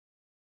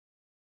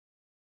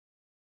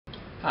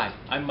Hi,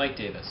 I'm Mike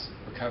Davis,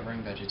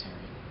 recovering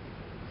vegetarian.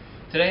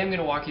 Today I'm going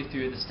to walk you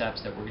through the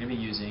steps that we're going to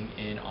be using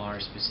in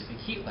our specific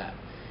heat lab.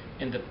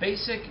 And the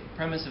basic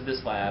premise of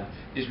this lab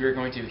is we're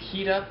going to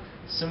heat up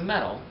some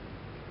metal,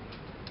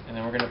 and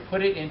then we're going to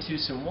put it into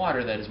some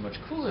water that is much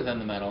cooler than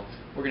the metal.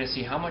 We're going to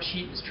see how much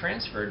heat is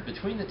transferred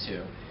between the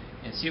two,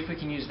 and see if we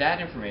can use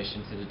that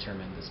information to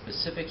determine the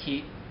specific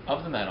heat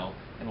of the metal,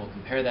 and we'll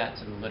compare that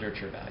to the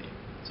literature value.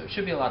 So it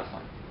should be a lot of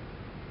fun.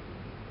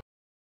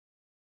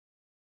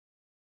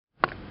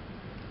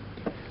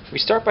 We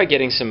start by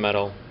getting some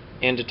metal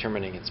and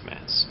determining its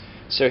mass.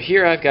 So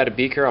here I've got a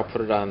beaker. I'll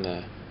put it on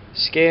the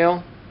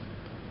scale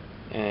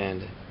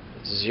and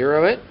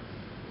zero it.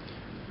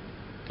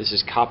 This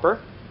is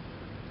copper.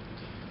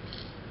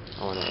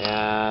 I want to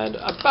add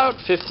about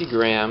 50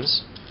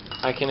 grams.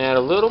 I can add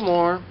a little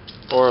more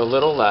or a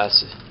little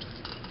less.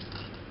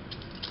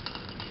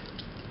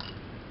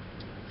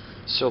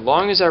 So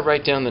long as I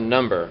write down the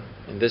number,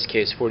 in this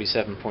case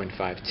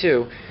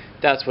 47.52,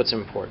 that's what's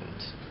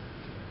important.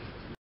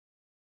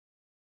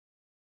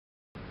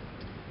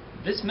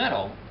 This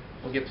metal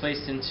will get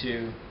placed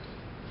into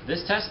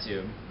this test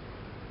tube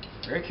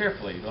very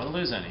carefully. You don't want to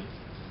lose any.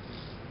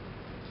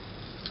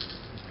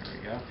 There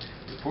we go.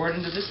 We pour it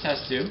into this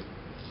test tube.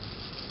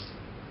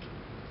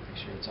 Make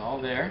sure it's all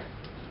there.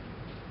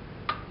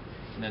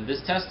 And then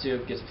this test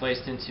tube gets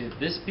placed into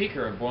this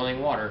beaker of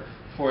boiling water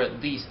for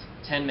at least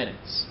 10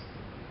 minutes.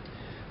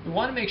 We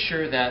want to make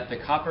sure that the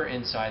copper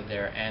inside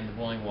there and the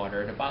boiling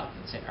water are at about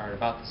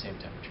the same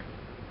temperature.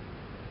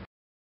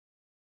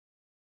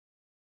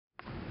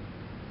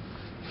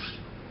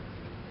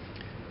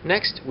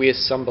 Next, we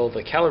assemble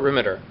the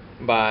calorimeter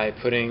by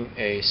putting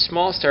a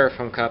small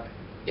styrofoam cup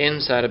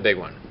inside a big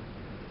one.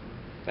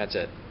 That's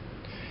it.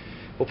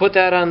 We'll put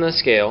that on the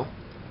scale,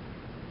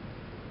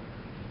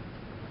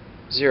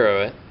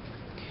 zero it,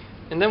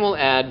 and then we'll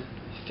add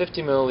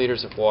 50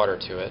 milliliters of water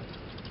to it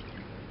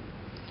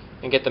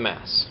and get the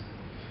mass.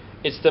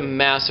 It's the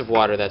mass of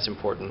water that's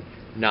important,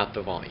 not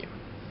the volume.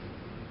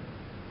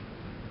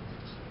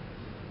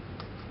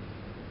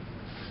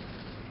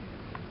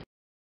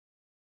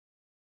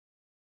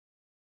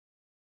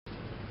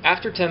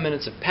 After 10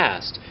 minutes have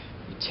passed,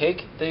 you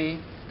take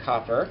the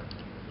copper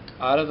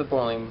out of the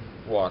boiling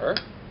water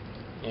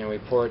and we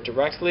pour it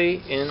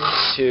directly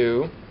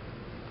into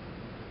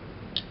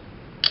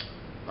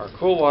our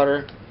cool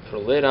water, put a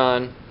lid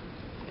on,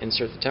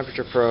 insert the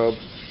temperature probe,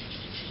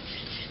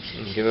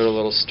 and give it a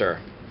little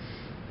stir.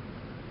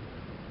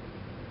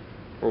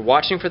 We're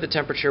watching for the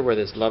temperature where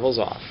this levels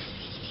off.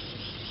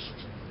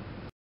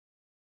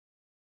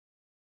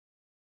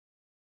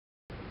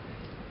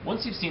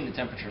 Once you've seen the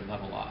temperature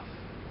level off,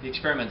 the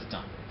experiment's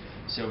done.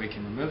 So we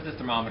can remove the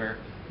thermometer,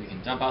 we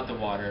can dump out the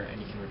water,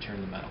 and you can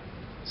return the metal.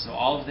 So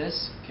all of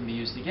this can be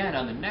used again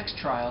on the next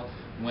trial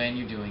when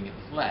you're doing it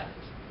with lead.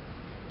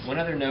 One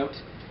other note,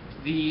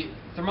 the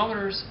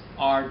thermometers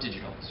are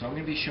digital, so I'm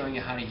going to be showing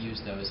you how to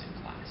use those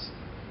in class.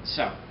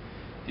 So,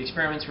 the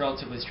experiment's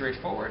relatively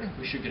straightforward.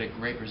 We should get a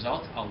great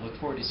result. I'll look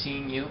forward to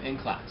seeing you in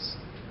class.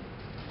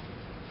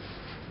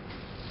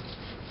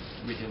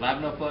 With your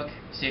lab notebook,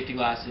 safety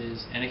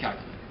glasses, and a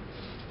calculator.